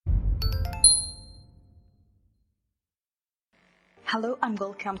Hello and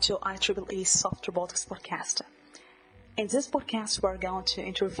welcome to IEEE Soft Robotics Podcast. In this podcast, we're going to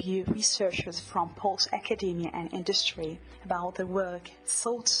interview researchers from both academia and industry about their work,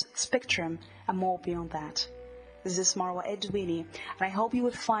 thoughts, spectrum, and more beyond that. This is Marwa Edwini, and I hope you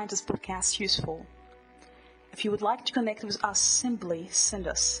will find this podcast useful. If you would like to connect with us, simply send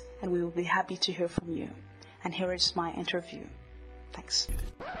us, and we will be happy to hear from you. And here is my interview. Thanks.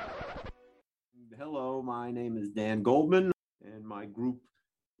 Hello, my name is Dan Goldman, and my group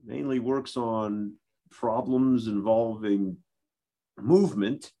mainly works on problems involving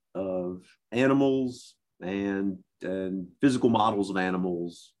movement of animals and physical models of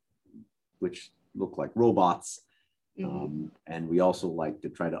animals, which look like robots. And we also like to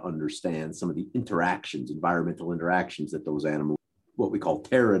try to understand some of the interactions, environmental interactions that those animals, what we call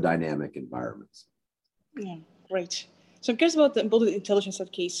terradynamic environments. Yeah, great. So I'm curious about the embodied intelligence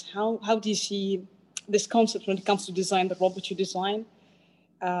case. How do you see this concept when it comes to design the robot you design?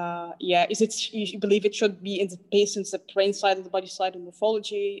 Is it you believe it should be in the patient's brain side of the body side of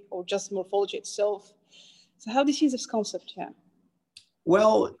morphology, or just morphology itself? So how do you see this concept here?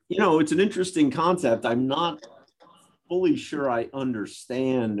 Well, it's an interesting concept. I'm not fully sure I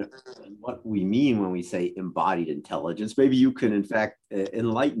understand what we mean when we say embodied intelligence. Maybe you can, in fact,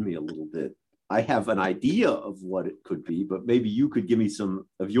 enlighten me a little bit. I have an idea of what it could be, but maybe you could give me some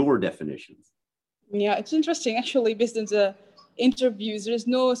of your definitions. Yeah, it's interesting. Actually, based on the interviews, there is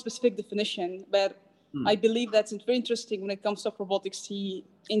no specific definition, but I believe that's very interesting when it comes to robotics, see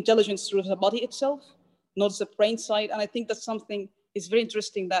intelligence through the body itself, not the brain side. And I think that's something is very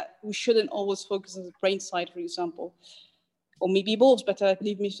interesting, that we shouldn't always focus on the brain side, for example, or maybe both, but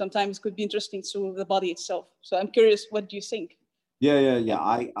believe me, sometimes it could be interesting through the body itself. So I'm curious, what do you think? Yeah.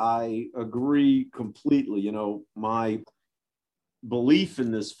 I agree completely. My belief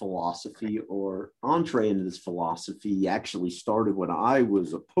in this philosophy, or entree into this philosophy, actually started when I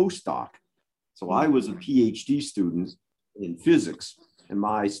was a postdoc. So I was a PhD student in physics, and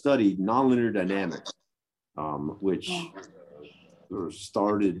I studied nonlinear dynamics, which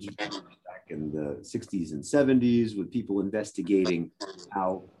started back in the 60s and 70s with people investigating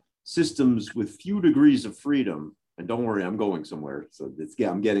how systems with few degrees of freedom, and don't worry, I'm going somewhere, so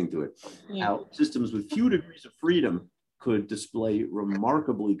I'm getting to it, how systems with few degrees of freedom could display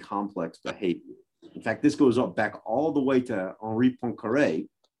remarkably complex behavior. In fact, this goes back all the way to Henri Poincaré,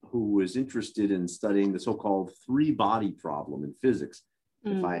 who was interested in studying the so-called three-body problem in physics.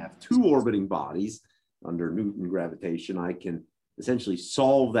 If I have two orbiting bodies under Newton gravitation, I can essentially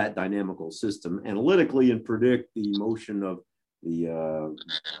solve that dynamical system analytically and predict the motion of the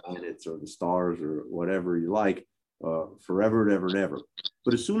planets or the stars or whatever you like forever and ever and ever.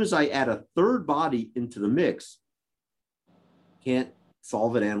 But as soon as I add a third body into the mix, can't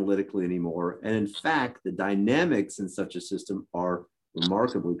solve it analytically anymore. And in fact, the dynamics in such a system are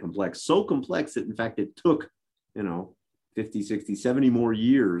remarkably complex. So complex that, in fact, it took, 50, 60, 70 more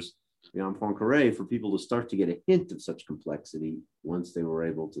years beyond Poincaré for people to start to get a hint of such complexity once they were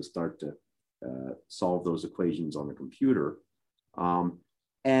able to start to solve those equations on the computer.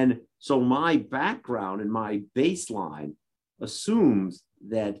 And so my background and my baseline assumes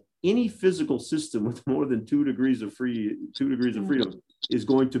that any physical system with more than 2 degrees of freedom is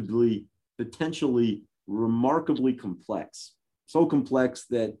going to be potentially remarkably complex. So complex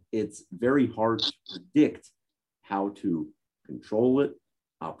that it's very hard to predict how to control it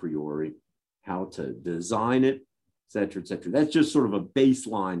a priori, how to design it, et cetera, et cetera. That's just sort of a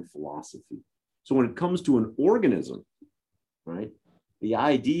baseline philosophy. So when it comes to an organism, right, the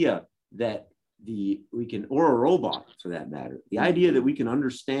idea that or a robot for that matter, the idea that we can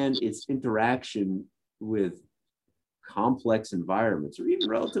understand its interaction with complex environments or even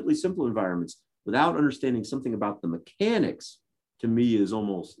relatively simple environments without understanding something about the mechanics, to me, is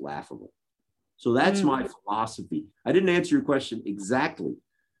almost laughable. So that's my philosophy. I didn't answer your question exactly,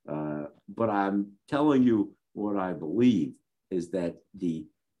 but I'm telling you what I believe is that the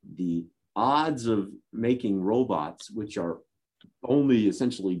odds of making robots, which are only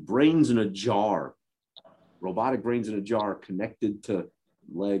essentially brains in a jar, robotic brains in a jar connected to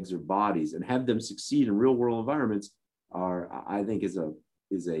legs or bodies, and have them succeed in real world environments I think is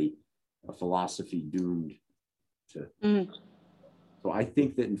a philosophy doomed to. So I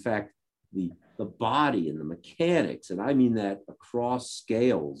think that, in fact, the body and the mechanics, and I mean that across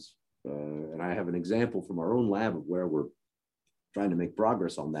scales, and I have an example from our own lab of where we're trying to make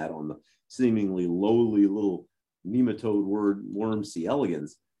progress on that, on the seemingly lowly little nematode worm C.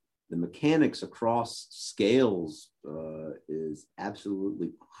 elegans. The mechanics across scales is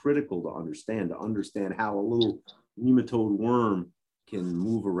absolutely critical to understand how a little nematode worm can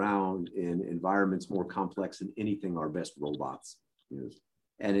move around in environments more complex than anything our best robots Yes.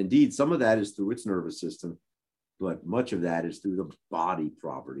 And indeed, some of that is through its nervous system, but much of that is through the body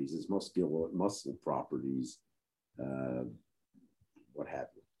properties, its muscle properties, what have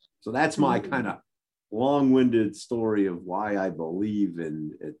you. So that's my kind of long-winded story of why I believe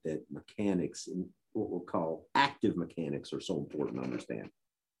in that mechanics and what we'll call active mechanics are so important to understand.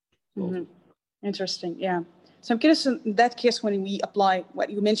 So, Interesting, yeah. So I'm curious, in that case, when we apply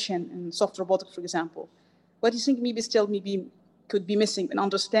what you mentioned in soft robotics, for example, what do you think maybe could be missing in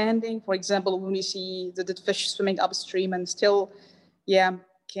understanding? For example, when we see the dead fish swimming upstream and still,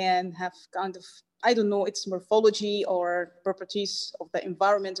 can have kind of, I don't know, its morphology or properties of the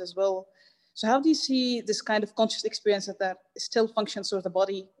environment as well. So how do you see this kind of conscious experience that still functions with the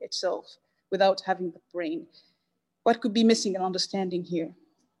body itself without having the brain? What could be missing in understanding here?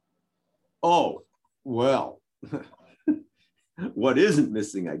 Oh, well, what isn't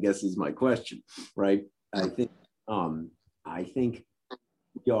missing, I guess, is my question, right? I think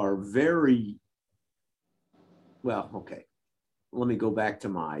we are very, well, okay. Let me go back to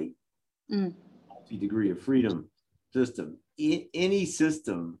my multi-degree of freedom system. Any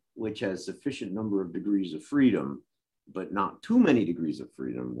system which has sufficient number of degrees of freedom, but not too many degrees of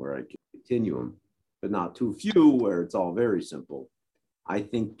freedom where I can continuum, but not too few where it's all very simple, I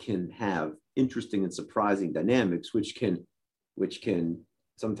think can have interesting and surprising dynamics, which can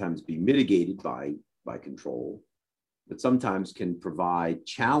sometimes be mitigated by control, but sometimes can provide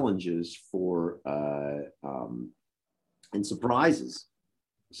challenges for and surprises.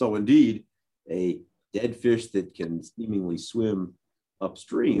 So indeed, a dead fish that can seemingly swim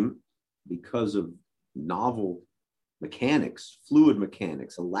upstream because of novel mechanics, fluid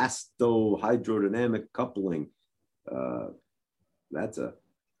mechanics, elasto-hydrodynamic coupling. That's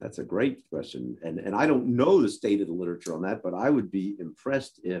a great question. And I don't know the state of the literature on that, but I would be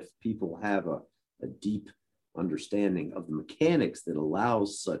impressed if people have a deep understanding of the mechanics that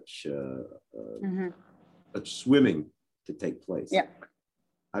allows such swimming to take place. Yeah.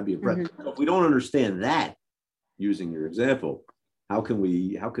 I'd be impressed. If we don't understand that, using your example, how can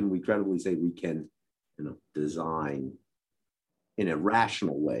we credibly say we can, design in a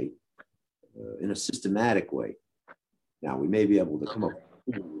rational way, in a systematic way? Now we may be able to come up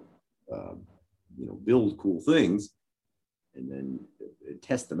with build cool things and then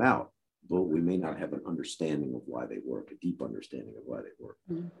test them out, but we may not have an understanding of why they work, a deep understanding of why they work.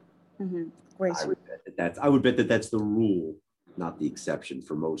 Great. I would bet that that's the rule, not the exception,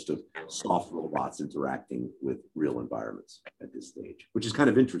 for most of soft robots interacting with real environments at this stage, which is kind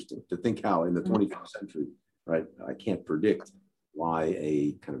of interesting to think how in the 21st century, right, I can't predict why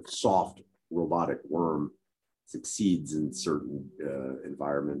a kind of soft robotic worm succeeds in certain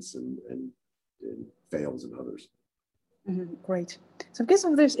environments and fails in others. Great. So I guess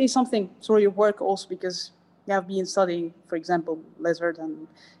if there's something through your work also, because you have been studying, for example, lizard, and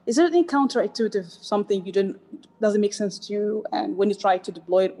is there any counterintuitive, something doesn't make sense to you, and when you try to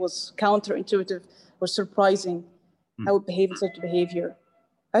deploy it was counterintuitive or surprising how it behaves in such behavior?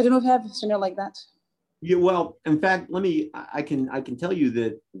 I don't know if you have something like that. Yeah, well, in fact, I can tell you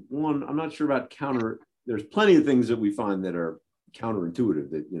that one, I'm not sure about counter. There's plenty of things that we find that are counterintuitive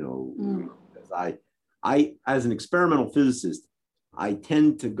that, I, as an experimental physicist, I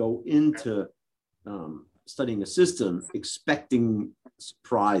tend to go into studying a system expecting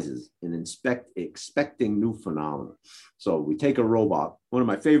surprises and expecting new phenomena. So we take a robot. One of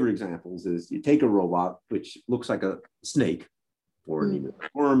my favorite examples is you take a robot, which looks like a snake or an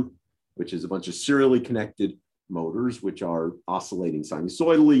worm, which is a bunch of serially connected motors, which are oscillating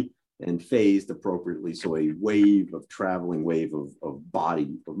sinusoidally and phased appropriately. So a traveling wave of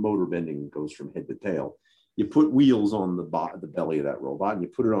body, of motor bending goes from head to tail. You put wheels on the belly of that robot and you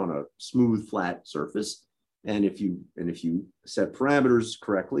put it on a smooth, flat surface. And if you set parameters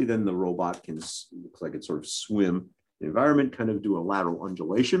correctly, then the robot looks like it sort of swim the environment, kind of do a lateral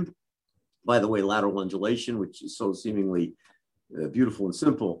undulation. By the way, lateral undulation, which is so seemingly beautiful and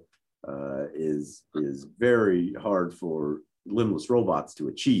simple, is very hard for limbless robots to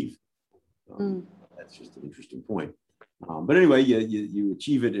achieve. That's just an interesting point. But anyway, you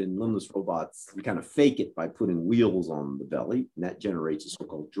achieve it in limbless robots. You kind of fake it by putting wheels on the belly, and that generates a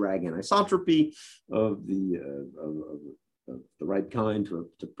so-called drag anisotropy of the right kind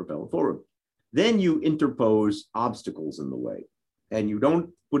to propel it forward. Then you interpose obstacles in the way, and you don't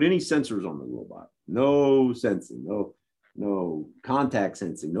put any sensors on the robot. No sensing, no contact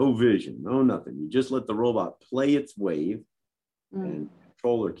sensing, no vision, no nothing. You just let the robot play its wave and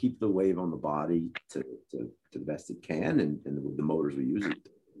control or keep the wave on the body to the best it can, and the motors we use, it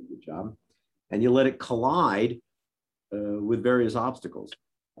do a good job. And you let it collide with various obstacles.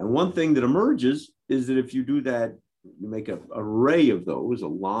 And one thing that emerges is that if you do that you make an array of those, a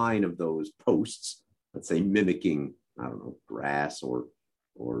line of those posts, let's say mimicking, I don't know, grass or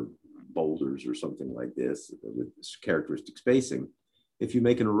boulders or something like this with characteristic spacing. If you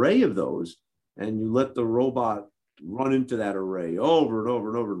make an array of those and you let the robot run into that array over and over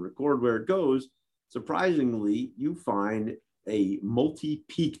and over and record where it goes, surprisingly, you find a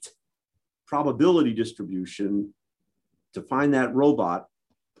multi-peaked probability distribution to find that robot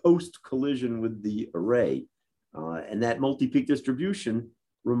post-collision with the array. And that multi-peak distribution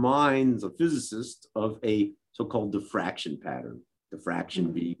reminds a physicist of a so-called diffraction pattern,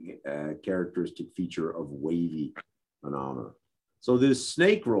 diffraction being a characteristic feature of wavy phenomena. So this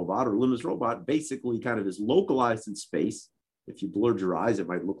snake robot or limbless robot basically kind of is localized in space. If you blurred your eyes, it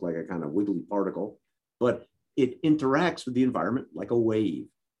might look like a kind of wiggly particle, but it interacts with the environment like a wave,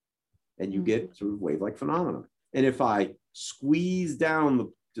 and you get sort of wave-like phenomena. And if I squeeze down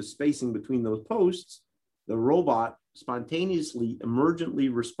the spacing between those posts, the robot spontaneously, emergently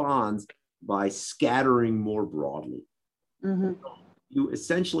responds by scattering more broadly. You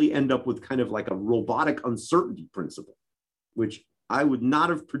essentially end up with kind of like a robotic uncertainty principle, which I would not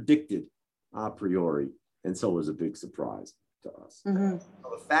have predicted a priori. And so it was a big surprise to us. So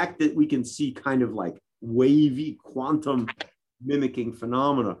the fact that we can see kind of like wavy quantum mimicking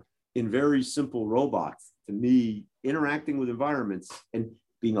phenomena in very simple robots, to me, interacting with environments and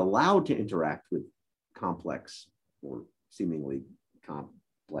being allowed to interact with complex or seemingly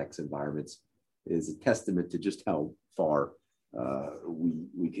complex environments is a testament to just how far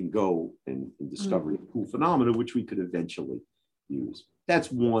we can go in discovering cool phenomena, which we could eventually use.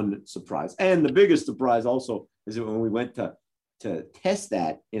 That's one surprise. And the biggest surprise also is that when we went to test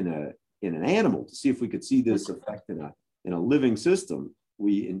that in an animal to see if we could see this effect in a living system,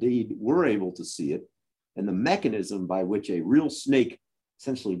 we indeed were able to see it. And the mechanism by which a real snake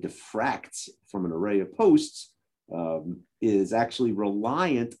essentially diffracts from an array of posts is actually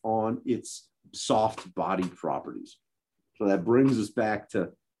reliant on its soft body properties. So that brings us back to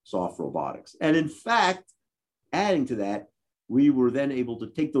soft robotics. And in fact, adding to that, we were then able to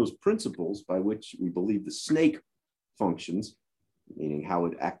take those principles by which we believe the snake functions, meaning how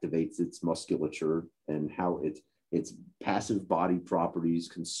it activates its musculature and how its passive body properties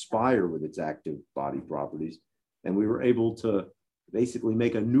conspire with its active body properties. And we were able to basically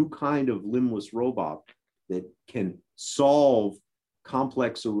make a new kind of limbless robot that can solve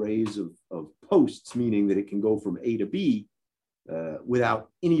complex arrays of posts, meaning that it can go from A to B without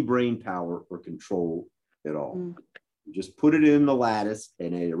any brain power or control at all. You just put it in the lattice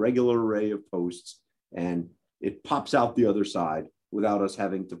in a regular array of posts, and it pops out the other side without us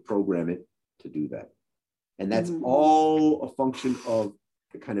having to program it to do that. And that's all a function of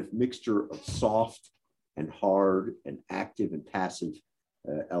the kind of mixture of soft and hard and active and passive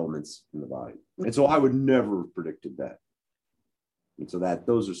elements in the body. And so I would never have predicted that. And so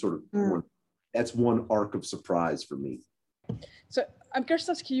those are sort of that's one arc of surprise for me. So I'm curious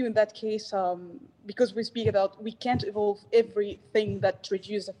to ask you in that case, because we speak about we can't evolve everything that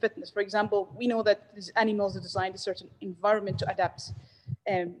reduces the fitness. For example, we know that these animals are designed a certain environment to adapt.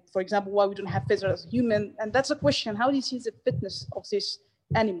 And for example, why we don't have fitness as human. And that's a question, how do you see the fitness of these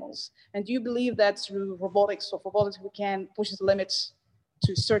animals? And do you believe that through robotics we can push the limits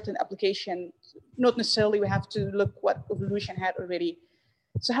to certain application? Not necessarily we have to look what evolution had already.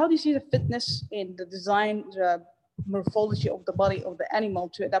 So how do you see the fitness in the design, the morphology of the body of the animal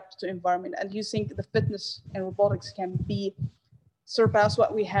to adapt to environment? And do you think the fitness in robotics can be surpass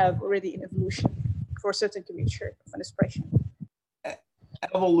what we have already in evolution for a certain creature of an expression?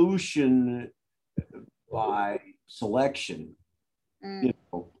 Evolution by selection, you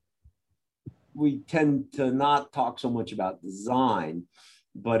know, we tend to not talk so much about design,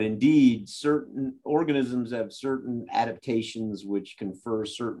 but indeed certain organisms have certain adaptations which confer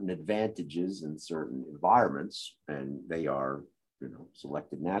certain advantages in certain environments, and they are, you know,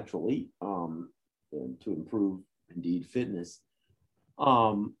 selected naturally and to improve indeed fitness,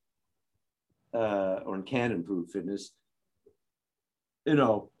 or can improve fitness. You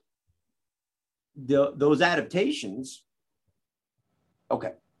know, those adaptations.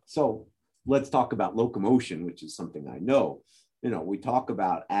 Okay, so let's talk about locomotion, which is something I know. You know, we talk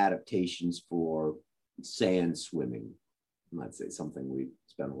about adaptations for sand swimming. Let's say something we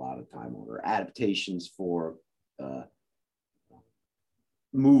spend a lot of time on, or adaptations for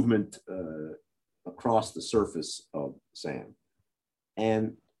movement across the surface of sand.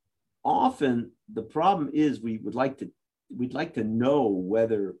 And often the problem is we'd like to know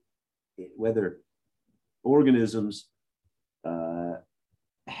whether organisms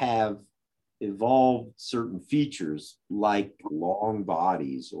have evolved certain features like long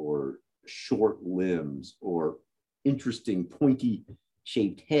bodies or short limbs or interesting pointy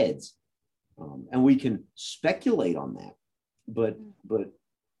shaped heads. And we can speculate on that, but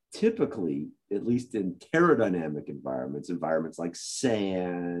typically, at least in pterodynamic environments like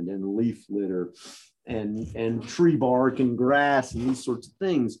sand and leaf litter and tree bark and grass and these sorts of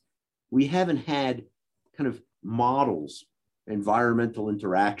things, we haven't had kind of models, environmental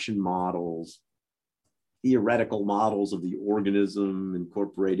interaction models, theoretical models of the organism,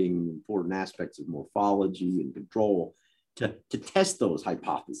 incorporating important aspects of morphology and control to test those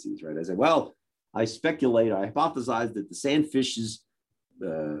hypotheses, right? I said, well, I hypothesize that the sandfish's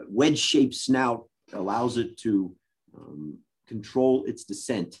wedge-shaped snout allows it to control its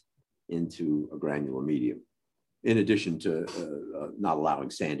descent into a granular medium, in addition to not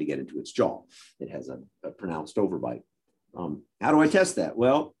allowing sand to get into its jaw. It has a pronounced overbite. How do I test that?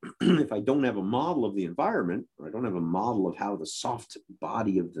 Well, if I don't have a model of the environment, or I don't have a model of how the soft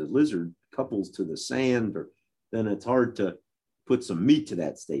body of the lizard couples to the sand, then it's hard to put some meat to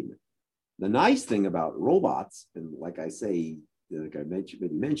that statement. The nice thing about robots, and like I say, like I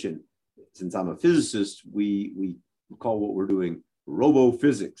mentioned, since I'm a physicist, we call what we're doing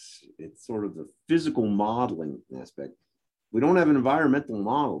robophysics. It's sort of the physical modeling aspect. We don't have an environmental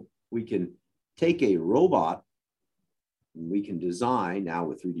model. We can take a robot, and we can design, now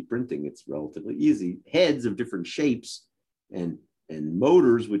with 3D printing, it's relatively easy, heads of different shapes and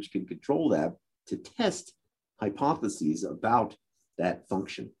motors which can control that to test hypotheses about that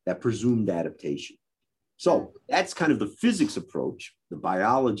function, that presumed adaptation. So that's kind of the physics approach, the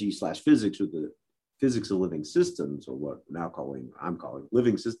biology/physics, or the physics of living systems, or what I'm calling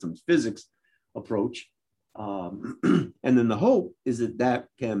living systems physics approach. And then the hope is that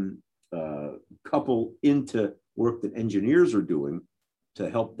can couple into work that engineers are doing to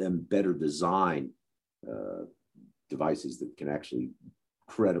help them better design devices that can actually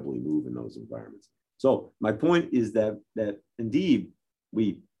credibly move in those environments. So my point is that indeed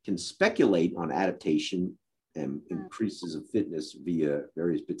we can speculate on adaptation and increases of fitness via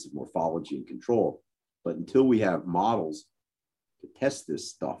various bits of morphology and control. But until we have models to test this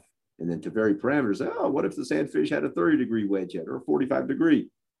stuff, and then to vary parameters, what if the sandfish had a 30-degree wedge head or a 45-degree?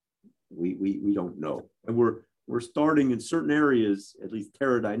 We don't know. And we're starting in certain areas, at least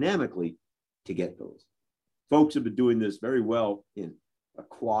pterodynamically, to get those. Folks have been doing this very well in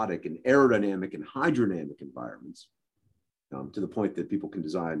aquatic and aerodynamic and hydrodynamic environments, to the point that people can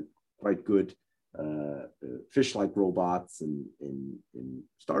design quite good fish-like robots and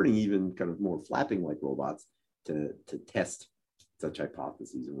starting even kind of more flapping-like robots to test such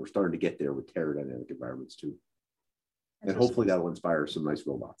hypotheses. And we're starting to get there with pterodynamic environments too. And hopefully that'll inspire some nice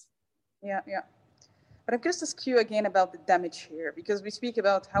robots. Yeah. But I'm just ask you again about the damage here, because we speak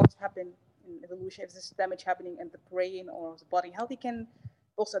about how it happened in evolution, if this damage happening in the brain or the body, how they can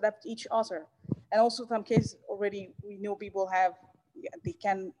also adapt to each other. And also some cases already we know people they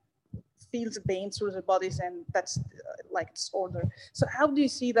can feel the pain through their bodies, and that's like disorder. So how do you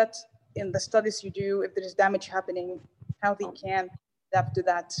see that in the studies you do, if there is damage happening, how they can adapt to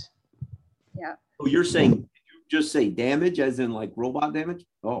that? Yeah. Oh, you're saying, did you just say damage as in like robot damage?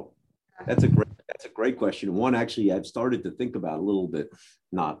 Oh, that's a great question. One actually I've started to think about a little bit,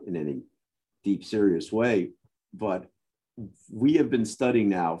 not in any deep, serious way, but we have been studying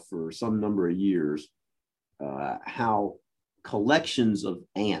now for some number of years how collections of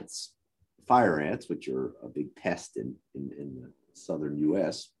ants, fire ants, which are a big pest in the southern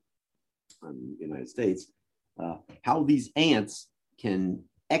US, United States, how these ants can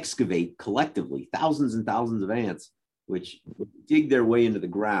excavate collectively, thousands and thousands of ants, which dig their way into the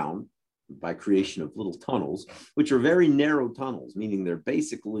ground by creation of little tunnels, which are very narrow tunnels, meaning they're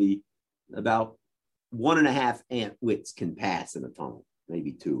basically about 1.5 ant widths can pass in a tunnel,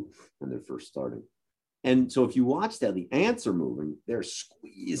 maybe 2 when they're first starting. And so if you watch how the ants are moving, they're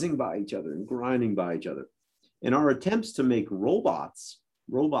squeezing by each other and grinding by each other. And our attempts to make robot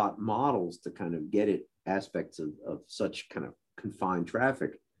models to kind of get at aspects of such kind of confined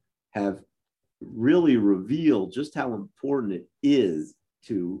traffic have really revealed just how important it is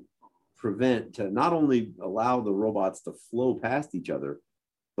to not only allow the robots to flow past each other,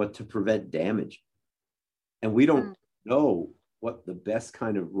 but to prevent damage. And we don't know what the best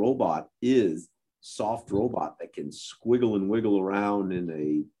kind of robot is, soft robot that can squiggle and wiggle around in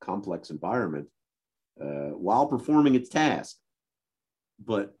a complex environment while performing its task,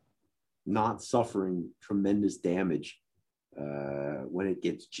 but not suffering tremendous damage when it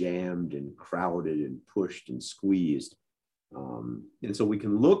gets jammed and crowded and pushed and squeezed. And so we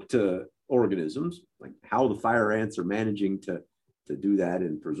can look to organisms like how the fire ants are managing to do that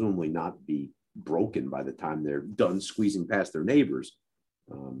and presumably not be broken by the time they're done squeezing past their neighbors.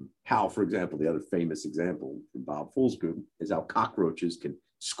 How, for example, the other famous example from Bob Full's group is how cockroaches can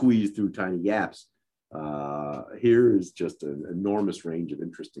squeeze through tiny gaps. Here is just an enormous range of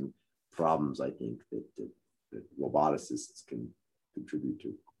interesting problems, I think, that roboticists can contribute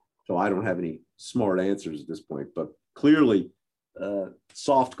to. So I don't have any smart answers at this point, but clearly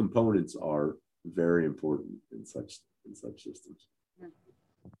soft components are very important in such systems.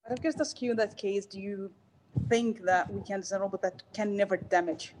 I guess that's you in that case. Do you think that we can design a robot that can never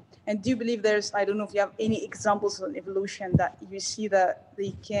damage? And do you believe there's, I don't know if you have any examples of evolution that you see that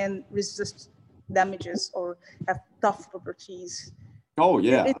they can resist damages or have tough properties? Oh,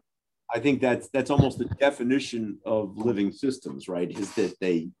 yeah. I think that's almost the definition of living systems, right? Is that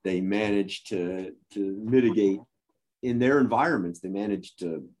they manage to mitigate in their environments, they manage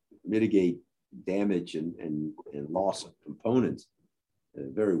to mitigate damage and loss of components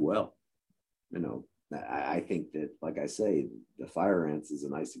very well. You know, I think that, like I say, the fire ants is a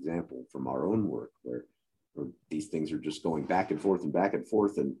nice example from our own work where these things are just going back and forth and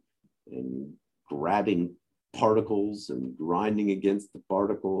grabbing particles and grinding against the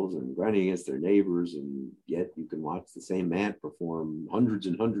particles and grinding against their neighbors, and yet you can watch the same ant perform hundreds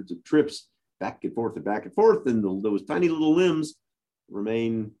and hundreds of trips back and forth, and those tiny little limbs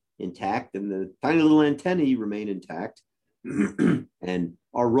remain intact, and the tiny little antennae remain intact. And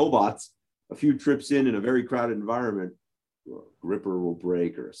our robots, a few trips in a very crowded environment, a gripper will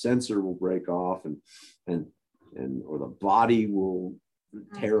break or a sensor will break off, and or the body will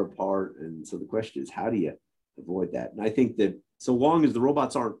tear apart. And so the question is, how do you avoid that? And I think that so long as the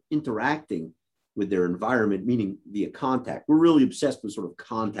robots aren't interacting with their environment, meaning via contact, we're really obsessed with sort of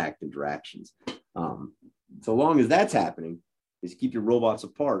contact interactions. So long as that's happening, is keep your robots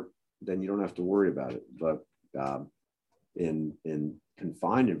apart, then you don't have to worry about it. But in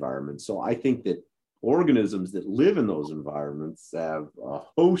confined environments, so I think that organisms that live in those environments have a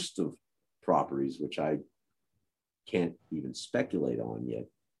host of properties which I can't even speculate on yet,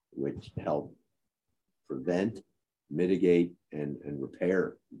 which help prevent, mitigate, and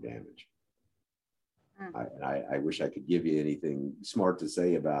repair damage. I wish I could give you anything smart to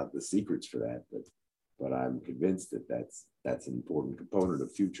say about the secrets for that, but I'm convinced that that's an important component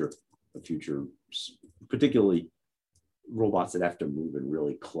of future, particularly robots that have to move in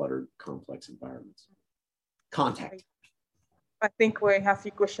really cluttered, complex environments. Contact. I think we have a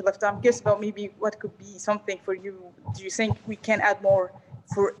few questions left. I'm curious about maybe what could be something for you. Do you think we can add more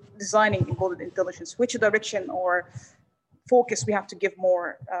for designing embedded intelligence? Which direction or focus we have to give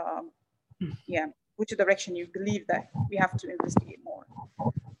more? Which direction you believe that we have to investigate more?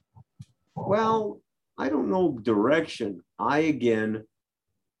 Well, I don't know direction. I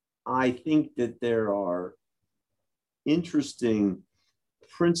think that there are interesting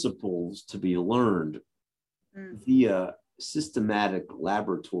principles to be learned via systematic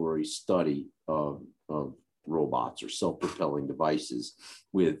laboratory study of robots or self-propelling devices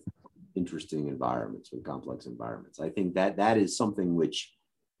with interesting environments, with complex environments. I think that is something which,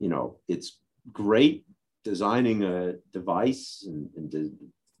 you know, it's great designing a device and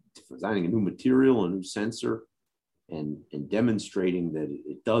designing a new material, a new sensor, and demonstrating that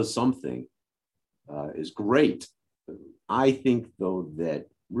it does something is great. I think, though, that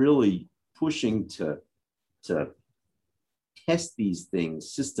really pushing to test these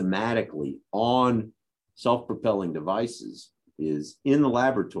things systematically on self-propelling devices is in the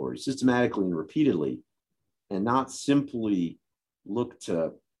laboratory, systematically and repeatedly, and not simply look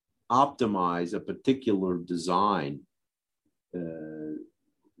to optimize a particular design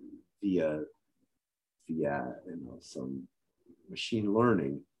via some machine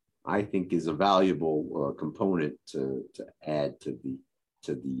learning, I think is a valuable component to add to the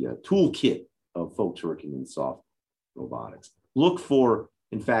toolkit of folks working in soft robotics. Look for,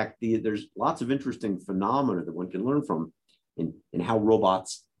 in fact, there's lots of interesting phenomena that one can learn from in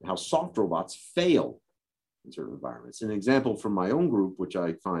how soft robots fail in certain environments. An example from my own group, which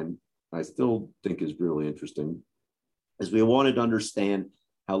I still think is really interesting, is we wanted to understand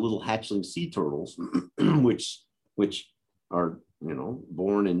how little hatchling sea turtles, which are, you know,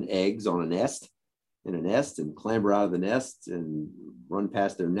 born in eggs on in a nest and clamber out of the nest and run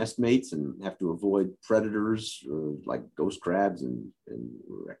past their nest mates and have to avoid predators like ghost crabs and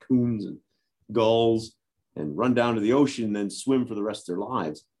raccoons and gulls and run down to the ocean and then swim for the rest of their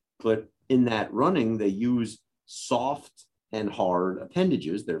lives. But in that running, they use soft and hard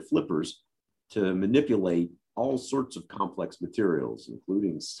appendages, their flippers, to manipulate all sorts of complex materials,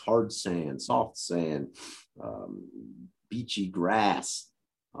 including hard sand, soft sand, beachy grass.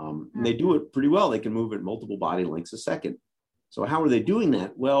 And they do it pretty well. They can move at multiple body lengths a second. So how are they doing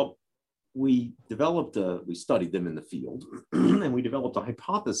that? Well, we studied them in the field, and we developed a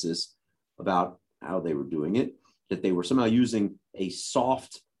hypothesis about how they were doing it, that they were somehow using a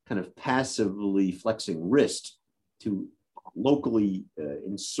soft, kind of passively flexing wrist to locally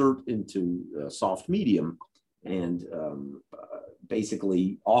insert into a soft medium and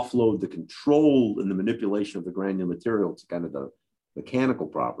basically offload the control and the manipulation of the granular material to kind of the mechanical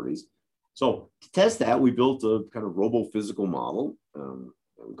properties. So to test that, we built a kind of robo-physical model.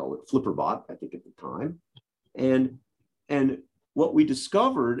 We call it FlipperBot, I think, at the time. And what we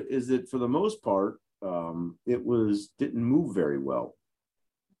discovered is that for the most part, it didn't move very well.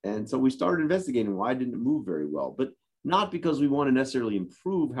 And so we started investigating why didn't it move very well, but not because we want to necessarily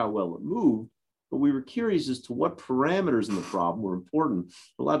improve how well it moved, but we were curious as to what parameters in the problem were important,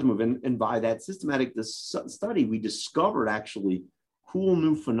 allowed to move. And by that systematic study, we discovered actually cool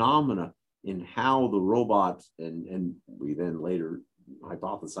new phenomena in how the robot, and we then later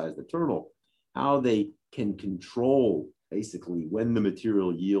hypothesized the turtle, how they can control basically when the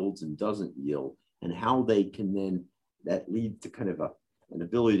material yields and doesn't yield, and how they can then, that lead to kind of an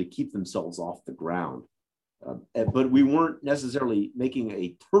ability to keep themselves off the ground. But we weren't necessarily making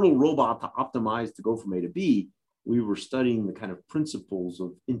a turtle robot to optimize to go from A to B. We were studying the kind of principles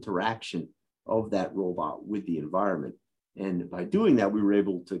of interaction of that robot with the environment. And by doing that, we were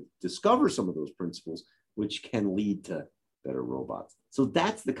able to discover some of those principles, which can lead to better robots. So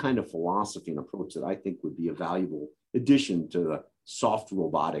that's the kind of philosophy and approach that I think would be a valuable addition to the soft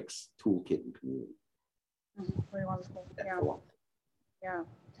robotics toolkit and community. Very wonderful. Yeah.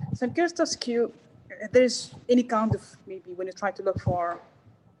 So I'm curious to ask you, if there's any kind of, maybe when you try to look for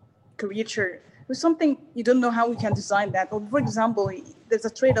creature, there's something you don't know how we can design that. Or for example, there's a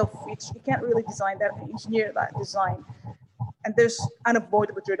trade-off which you can't really design that, engineer that design. And there's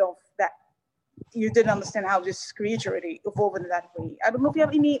unavoidable trade-off that you didn't understand how this creature really evolved in that way. I don't know if you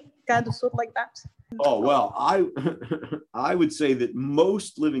have any kind of thought like that. Oh, well, I would say that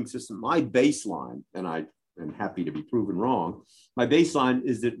most living systems, my baseline, and I am happy to be proven wrong, my baseline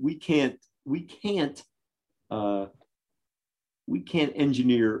is that we can't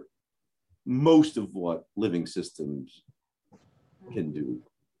engineer most of what living systems can do.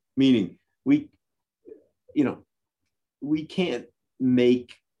 Meaning we can't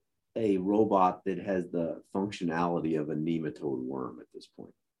make a robot that has the functionality of a nematode worm at this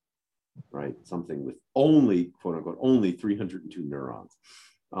point, right? Something with only, quote unquote, only 302 neurons.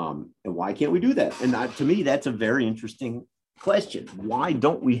 And why can't we do that? And to me, that's a very interesting question. Why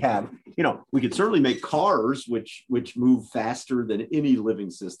don't we have, we could certainly make cars which move faster than any living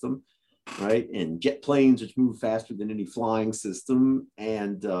system, right? And jet planes which move faster than any flying system,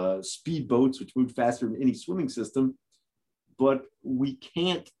 and speedboats which move faster than any swimming system. But we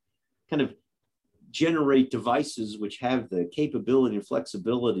can't kind of generate devices which have the capability and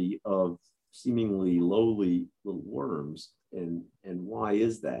flexibility of seemingly lowly little worms. And why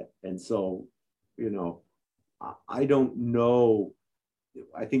is that? And so, I don't know.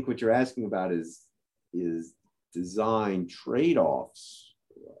 I think what you're asking about is design trade-offs.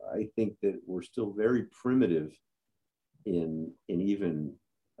 I think that we're still very primitive in even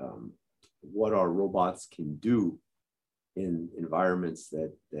what our robots can do in environments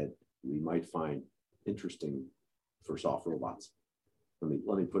that we might find interesting for soft robots.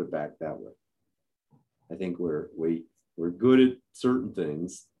 Let me put it back that way. I think we're good at certain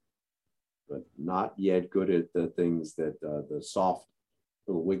things, but not yet good at the things that the soft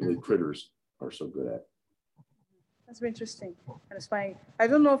little wiggly critters are so good at. That's very interesting and inspiring. I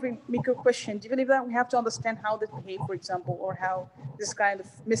don't know if we make a question. Do you believe that we have to understand how they behave, for example, or how this kind of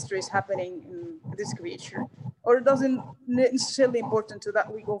mystery is happening in this creature? Or it doesn't necessarily important to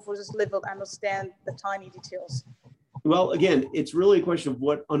that we go for this level and understand the tiny details? Well, again, it's really a question of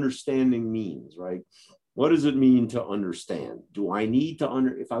what understanding means, right? What does it mean to understand? Do I need to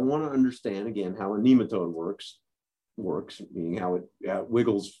if I want to understand, again, how a nematode works, meaning how it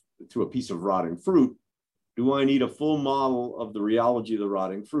wiggles through a piece of rotting fruit, do I need a full model of the rheology of the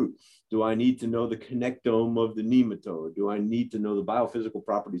rotting fruit? Do I need to know the connectome of the nematode? Do I need to know the biophysical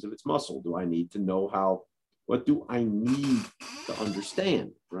properties of its muscle? Do I need to know what do I need to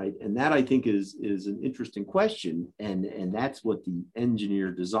understand, right? And that, I think, is an interesting question. And that's what the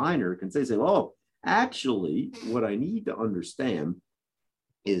engineer designer can say, oh, actually, what I need to understand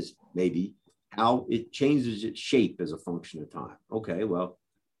is maybe how it changes its shape as a function of time. Okay, well,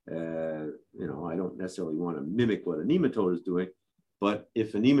 I don't necessarily want to mimic what a nematode is doing, but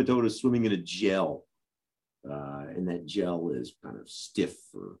if a nematode is swimming in a gel, and that gel is kind of stiff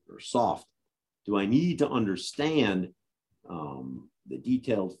or soft, do I need to understand the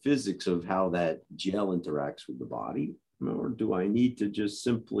detailed physics of how that gel interacts with the body? or do I need to just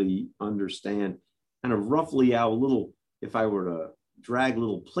simply understand kind of roughly how little, if I were to drag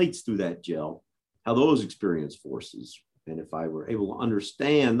little plates through that gel, how those experience forces. And if I were able to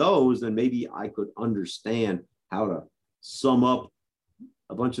understand those, then maybe I could understand how to sum up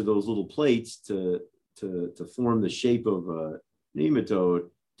a bunch of those little plates to form the shape of a nematode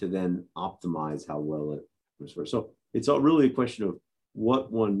to then optimize how well it was. So it's really a question of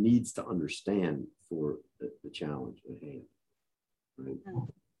what one needs to understand for the challenge at hand. Right?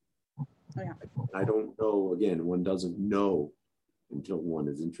 Yeah. I don't know, again, one doesn't know until one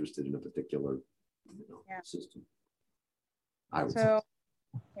is interested in a particular system. I would say.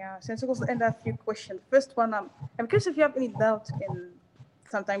 Yeah, since it was end a few questions. First one, I'm curious if you have any doubt in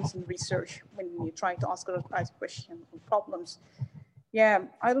sometimes in research when you try to ask a right question or problems. Yeah,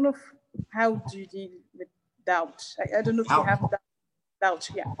 I don't know how do you deal with doubt. I don't know if you have doubt.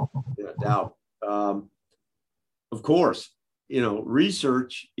 Yeah. Yeah, doubt. Of course,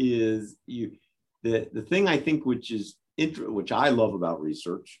 research is the thing I think which I love about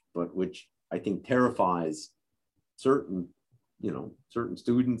research, but which I think terrifies certain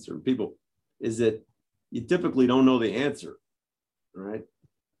students or people, is that you typically don't know the answer, right?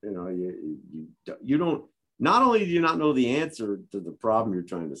 You don't. Not only do you not know the answer to the problem you're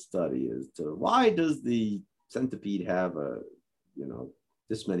trying to study, is to why does the centipede have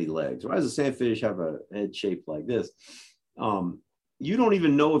this many legs? Why does a sandfish have a head shaped like this? You don't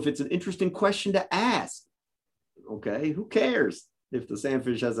even know if it's an interesting question to ask. Okay, who cares if the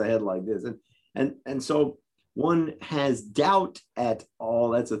sandfish has a head like this? And so one has doubt at all.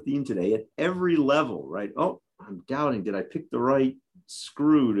 That's a theme today at every level, right? Oh, I'm doubting. Did I pick the right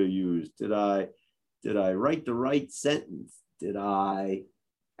screw to use? Did I write the right sentence? Did I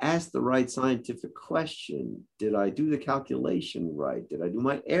ask the right scientific question? Did I do the calculation right? Did I do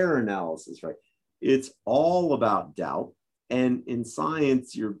my error analysis right? It's all about doubt. And in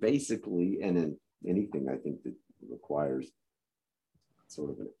science, you're basically, and in anything I think that requires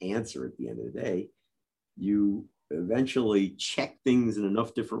sort of an answer at the end of the day, you eventually check things in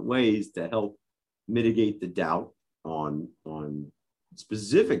enough different ways to help mitigate the doubt on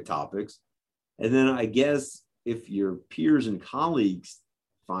specific topics. And then I guess if your peers and colleagues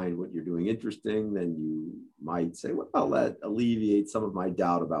find what you're doing interesting, then you might say, well, that alleviates some of my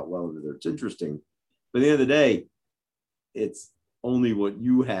doubt about whether it's interesting. But at the end of the day, it's only what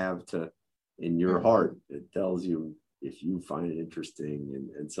you have in your heart. It tells you if you find it interesting.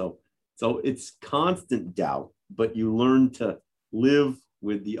 And so it's constant doubt, but you learn to live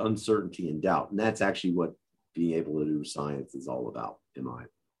with the uncertainty and doubt. And that's actually what being able to do science is all about, in my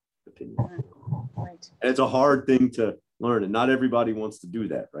opinion. Right. And it's a hard thing to learn, and not everybody wants to do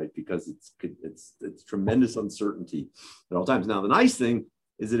that, right? Because it's tremendous uncertainty at all times. Now, the nice thing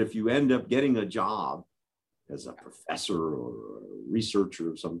is that if you end up getting a job as a professor or a researcher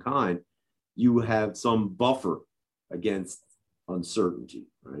of some kind, you have some buffer against uncertainty,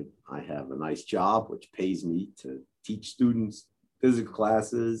 right? I have a nice job which pays me to teach students physics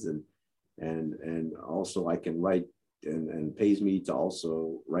classes, and also I can write and pays me to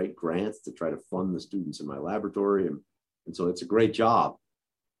also write grants to try to fund the students in my laboratory, and so it's a great job,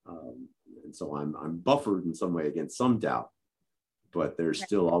 and so I'm buffered in some way against some doubt, but there's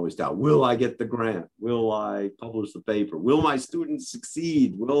still always doubt. Will I get the grant? Will I publish the paper? Will my students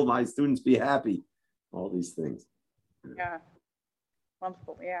succeed? Will my students be happy? All these things. Yeah.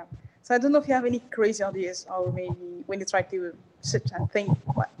 Wonderful, yeah. So I don't know if you have any crazy ideas, or maybe when you try to sit and think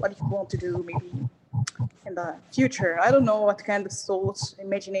what you want to do maybe in the future. I don't know what kind of thoughts,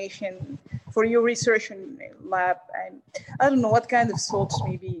 imagination for your research and lab, and I don't know what kind of thoughts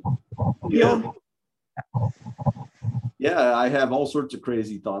maybe. Yeah, I have all sorts of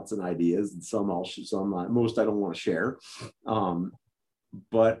crazy thoughts and ideas, and some most I don't want to share.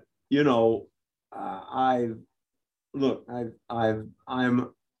 But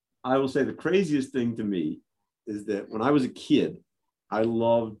I will say the craziest thing to me is that when I was a kid, I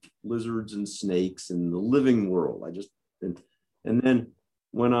loved lizards and snakes and the living world. And then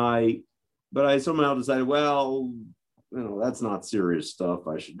but I somehow decided, well, that's not serious stuff.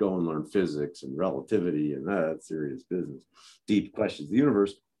 I should go and learn physics and relativity, and that's serious business, deep questions of the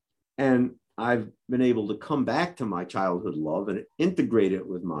universe. And I've been able to come back to my childhood love and integrate it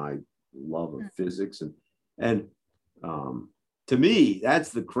with my love of physics. And to me, that's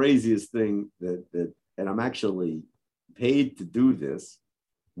the craziest thing and I'm actually paid to do this,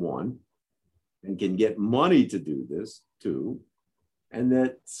 one, and can get money to do this, two, and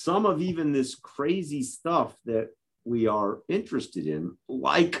that some of even this crazy stuff that we are interested in,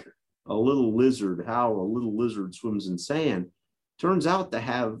 like a little lizard, how a little lizard swims in sand, turns out to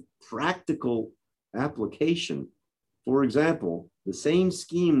have practical application for example, the same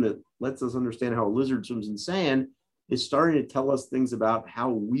scheme that lets us understand how a lizard swims in sand is starting to tell us things about how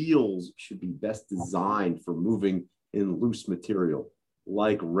wheels should be best designed for moving in loose material,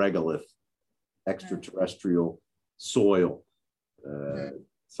 like regolith, extraterrestrial soil.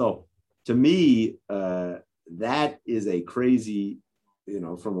 So to me, that is a crazy,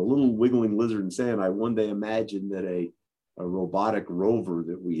 from a little wiggling lizard in sand, I one day imagined that a robotic rover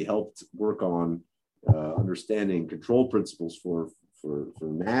that we helped work on understanding control principles for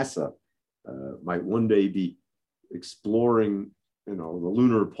NASA might one day be exploring, the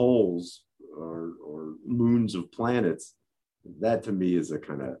lunar poles or moons of planets. That to me is a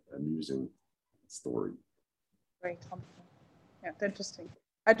kind of amusing story. Great. Yeah, interesting.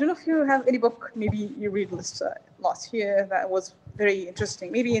 I don't know if you have any book maybe you read last year that was very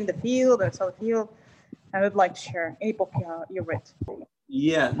interesting, maybe in the field or outside the field. I would like to share any book you read.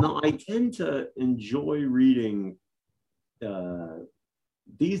 Yeah, no, I tend to enjoy reading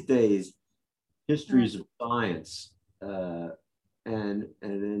these days histories of science and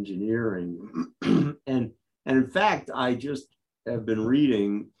engineering, and in fact, I just have been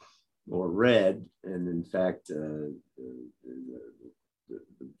reading or read, and in fact,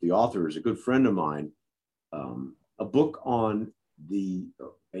 the author is a good friend of mine, a book on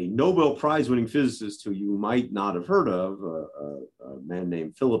a Nobel Prize winning physicist who you might not have heard of, a man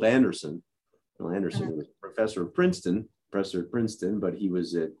named Philip Anderson. Well, Anderson was a professor at Princeton, but he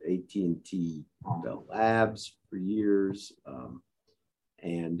was at AT&T Bell Labs for years.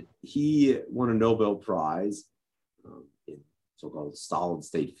 And he won a Nobel Prize in so-called solid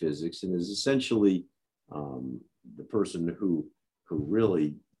state physics, and is essentially the person who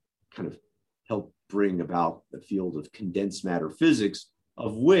really kind of helped bring about the field of condensed matter physics,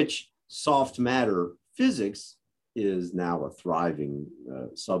 of which soft matter physics is now a thriving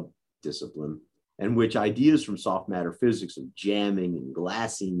sub-discipline, and which ideas from soft matter physics of jamming and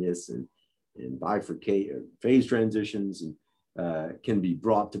glassiness and bifurcation, phase transitions, and can be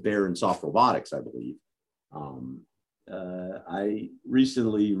brought to bear in soft robotics, I believe. I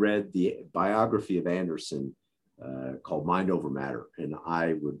recently read the biography of Anderson called Mind Over Matter, and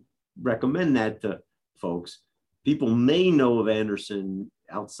I would recommend that to folks. People may know of Anderson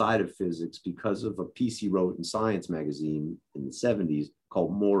outside of physics because of a piece he wrote in Science magazine in the 70s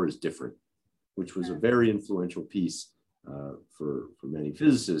called More is Different, which was a very influential piece for many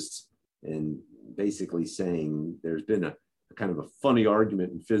physicists, and basically saying there's been a kind of a funny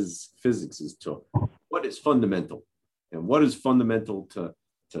argument in physics as to what is fundamental and what is fundamental to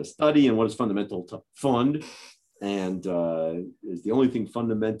study and what is fundamental to fund. And is the only thing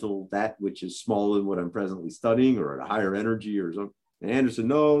fundamental that which is smaller than what I'm presently studying or at a higher energy or something? And Anderson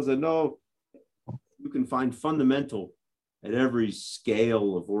knows that no, you can find fundamental at every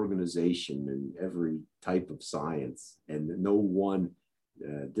scale of organization and every type of science, and no one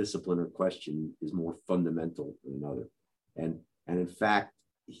discipline or question is more fundamental than another. And in fact,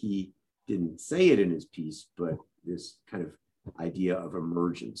 he didn't say it in his piece, but this kind of idea of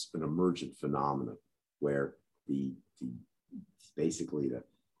emergence, an emergent phenomena, where basically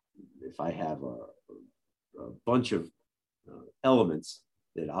if I have a bunch of elements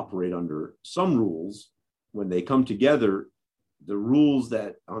that operate under some rules, when they come together, the rules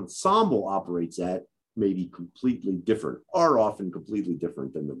that ensemble operates at may be completely different, are often completely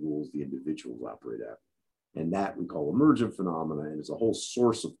different than the rules the individuals operate at. And that we call emergent phenomena, and it's a whole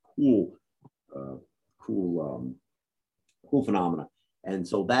source of cool phenomena. And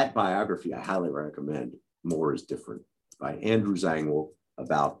so that biography I highly recommend, More is Different, by Andrew Zangwill,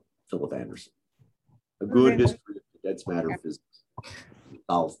 about Philip Anderson. A good history of condensed matter physics,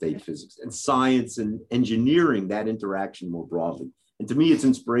 solid state physics, and science and engineering, that interaction more broadly. And to me, it's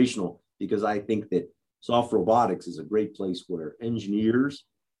inspirational because I think that soft robotics is a great place where engineers,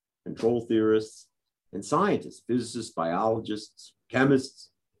 control theorists, and scientists, physicists, biologists,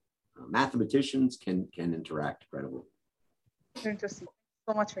 chemists, mathematicians can interact incredibly. Interesting. Thank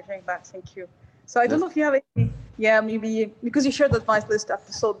you so much for sharing that. Thank you. So I don't know if you have any, maybe because you shared the advice list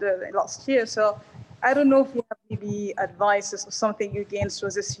episode last year. So I don't know if you have maybe advices or something you gained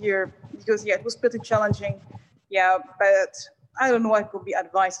through this year, because it was pretty challenging. Yeah, but I don't know what could be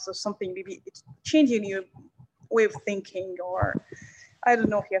advices or something. Maybe it's changing your way of thinking, or I don't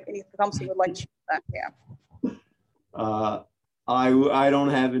know if you have any something you would like to share that. Yeah. I don't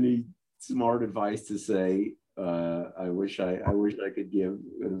have any smart advice to say. I wish I could give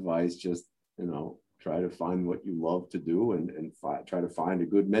advice. Just try to find what you love to do and try to find a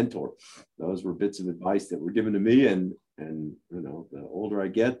good mentor. Those were bits of advice that were given to me, and the older I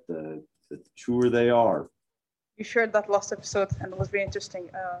get, the truer they are. You shared that last episode, and it was very interesting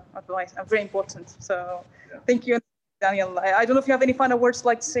advice and very important. So thank you. Daniel, I don't know if you have any final words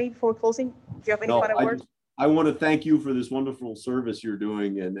like to say before closing. Do you have any final words? I want to thank you for this wonderful service you're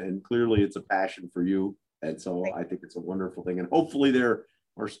doing, and clearly it's a passion for you. And so I think it's a wonderful thing. And hopefully there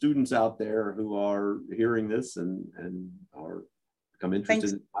are students out there who are hearing this and are become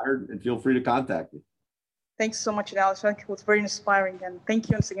interested, inspired, and feel free to contact me. Thanks so much, Alex. I think it was very inspiring. And thank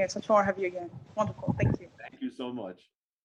you once again. It's an honor to have you again. Wonderful. Thank you. Thank you so much.